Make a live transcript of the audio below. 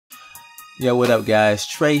Yo, what up guys?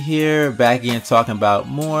 Trey here, back again talking about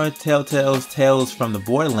more Telltale's Tales from the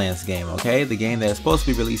Borderlands game, okay? The game that's supposed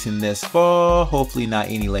to be releasing this fall, hopefully not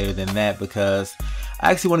any later than that, because I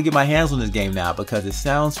actually want to get my hands on this game now because it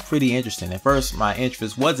sounds pretty interesting. At first, my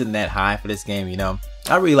interest wasn't that high for this game, you know.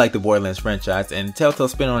 I really like the Borderlands franchise, and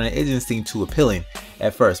Telltale's spin on it didn't seem too appealing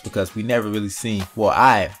at first because we never really seen, well,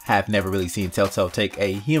 I have never really seen Telltale take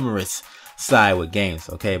a humorous side with games,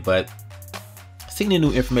 okay? But seeing the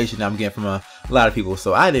new information that I'm getting from a lot of people,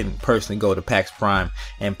 so I didn't personally go to PAX Prime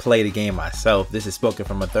and play the game myself. This is spoken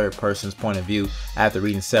from a third person's point of view after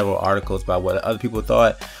reading several articles about what other people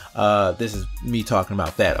thought. This is me talking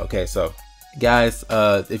about that, okay? So guys,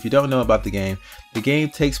 if you don't know about the game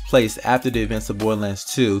takes place after the events of Borderlands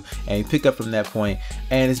 2, and you pick up from that point,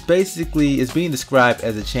 and it's being described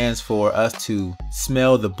as a chance for us to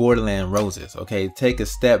smell the Borderland roses, okay? Take a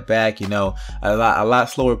step back, you know, a lot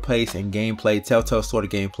slower pace in gameplay, Telltale sort of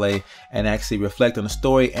gameplay, and actually reflect on the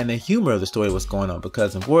story and the humor of the story, what's going on,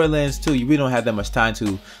 because in Borderlands 2 you really don't have that much time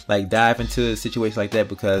to like dive into a situation like that,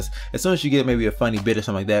 because as soon as you get maybe a funny bit or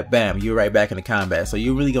something like that, bam, you're right back into combat. So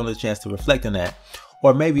you really don't get a chance to reflect on that.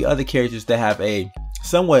 Or maybe other characters that have a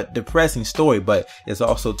somewhat depressing story, but it's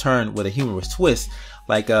also turned with a humorous twist,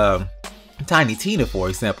 like Tiny Tina, for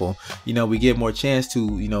example. You know, we get more chance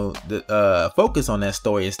to, you know, focus on that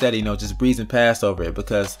story instead of, you know, just breezing past over it,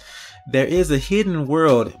 because there is a hidden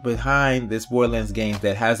world behind this Borderlands game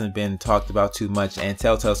that hasn't been talked about too much, and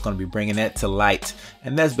Telltale's going to be bringing that to light,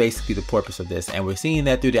 and that's basically the purpose of this. And we're seeing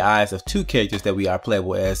that through the eyes of two characters that we are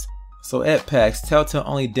playable as. So at PAX, Telltale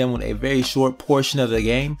only demoed a very short portion of the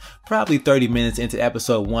game, probably 30 minutes into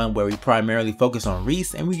episode 1, where we primarily focus on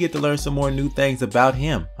Rhys, and we get to learn some more new things about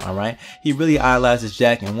him, alright? He really idolizes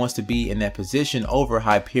Jack and wants to be in that position over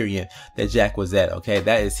Hyperion that Jack was at, okay?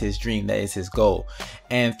 That is his dream, that is his goal.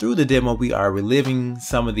 And through the demo, we are reliving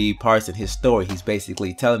some of the parts in his story. He's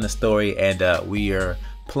basically telling the story, and we are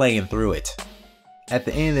playing through it. At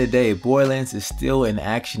the end of the day, Borderlands is still an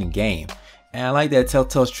action game. And I like that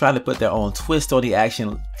Telltale's trying to put their own twist on the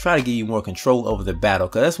action, try to give you more control over the battle,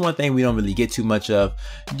 because that's one thing we don't really get too much of.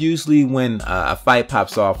 Usually when a fight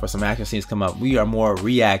pops off or some action scenes come up, we are more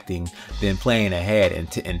reacting than playing ahead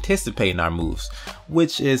and anticipating our moves,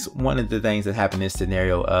 which is one of the things that happened in this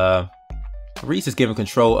scenario. Rhys is given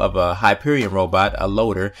control of a Hyperion robot, a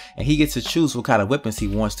loader, and he gets to choose what kind of weapons he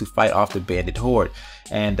wants to fight off the bandit horde.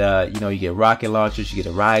 And you know, you get rocket launchers, you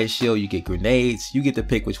get a riot shield, you get grenades, you get to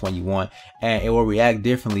pick which one you want, and it will react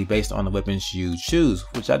differently based on the weapons you choose,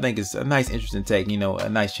 which I think is a nice, interesting take, you know, a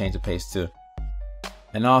nice change of pace too.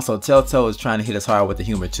 And also, Telltale is trying to hit us hard with the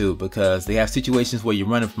humor too, because they have situations where you're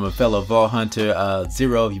running from a fellow vault hunter,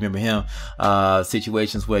 Zero, if you remember him,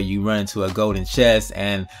 situations where you run into a golden chest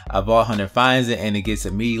and a vault hunter finds it and it gets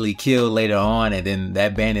immediately killed later on, and then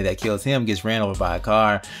that bandit that kills him gets ran over by a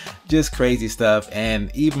car. Just crazy stuff.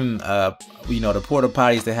 And even you know, the porta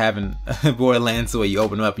potties they have in Borderlands, where you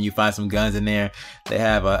open them up and you find some guns in there. They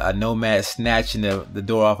have a nomad snatching the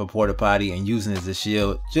door off a porta potty and using it as a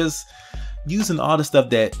shield. Just using all the stuff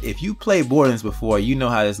that, if you played Borderlands before, you know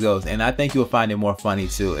how this goes, and I think you'll find it more funny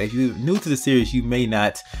too. If you're new to the series, you may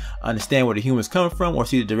not understand where the humor is coming from or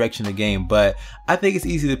see the direction of the game, but I think it's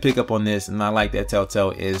easy to pick up on this, and I like that Telltale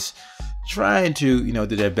is trying to, you know,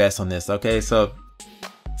 do their best on this, okay? So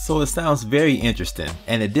it sounds very interesting,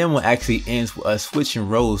 and the demo actually ends with us switching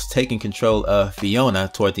roles, taking control of Fiona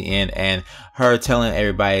toward the end, and her telling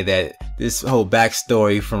everybody that this whole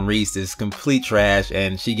backstory from Rhys is complete trash,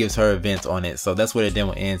 and she gives her events on it. So that's where the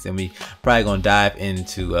demo ends, and we probably gonna dive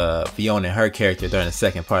into Fiona and her character during the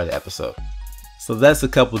second part of the episode. So that's a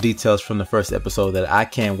couple details from the first episode that I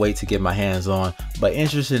can't wait to get my hands on. But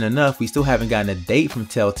interesting enough, we still haven't gotten a date from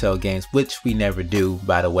Telltale Games, which we never do,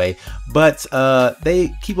 by the way. But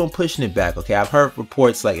they keep on pushing it back, okay? I've heard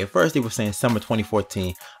reports, like at first they were saying summer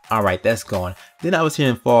 2014. All right, that's gone. Then I was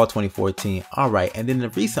hearing fall 2014. All right, and then the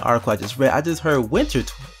recent article I just read, I just heard winter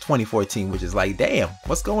 2014, which is like, damn,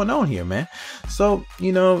 what's going on here, man? So,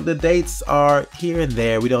 you know, the dates are here and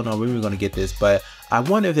there. We don't know when we're going to get this, but I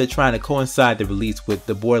wonder if they're trying to coincide the release with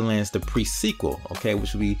the Borderlands, the pre-sequel, okay,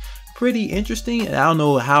 which would be pretty interesting. And I don't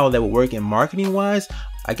know how that would work in marketing wise.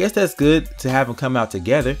 I guess that's good to have them come out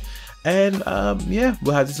together. And yeah,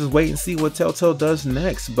 we'll have to just wait and see what Telltale does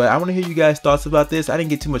next. But I want to hear you guys' thoughts about this. I didn't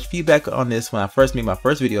get too much feedback on this when I first made my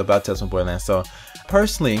first video about Tales from Borderlands. So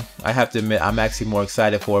personally, I have to admit, I'm actually more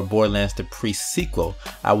excited for Borderlands the pre-sequel.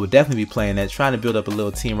 I will definitely be playing that, trying to build up a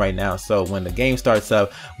little team right now. So when the game starts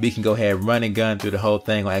up, we can go ahead, run and gun through the whole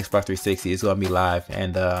thing on Xbox 360. It's going to be live.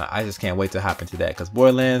 And I just can't wait to hop into that, because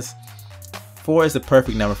Borderlands 4 is the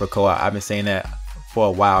perfect number for co-op. I've been saying that for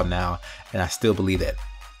a while now, and I still believe that.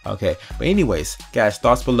 Okay, but anyways, guys,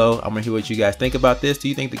 thoughts below. I'm gonna hear what you guys think about this. Do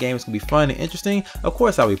you think the game is gonna be fun and interesting? Of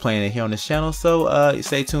course, I'll be playing it here on this channel, so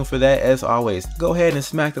stay tuned for that. As always, go ahead and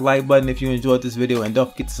smack the like button if you enjoyed this video, and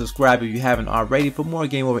don't forget to subscribe if you haven't already for more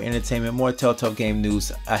Game Over Entertainment, more Telltale game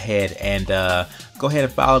news ahead. And go ahead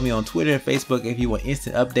and follow me on Twitter and Facebook if you want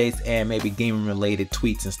instant updates and maybe gaming related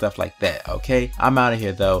tweets and stuff like that. Okay, I'm out of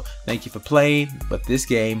here though. Thank you for playing, but this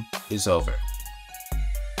game is over.